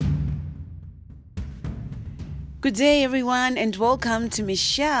Good day, everyone, and welcome to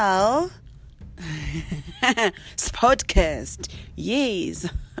Michelle's podcast. Yes,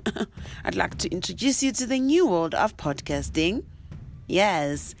 I'd like to introduce you to the new world of podcasting.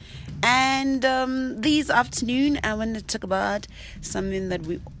 Yes, and this afternoon, I want to talk about something that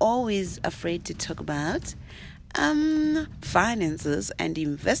we're always afraid to talk about: finances and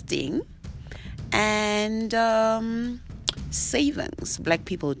investing, and savings. Black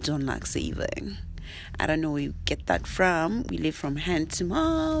people don't like saving. I don't know where you get that from. We live from hand to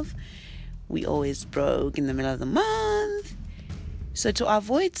mouth. We always broke in the middle of the month. So to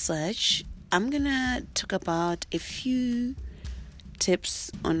avoid such, I'm going to talk about a few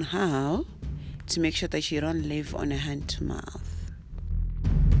tips on how to make sure that you don't live on a hand to mouth.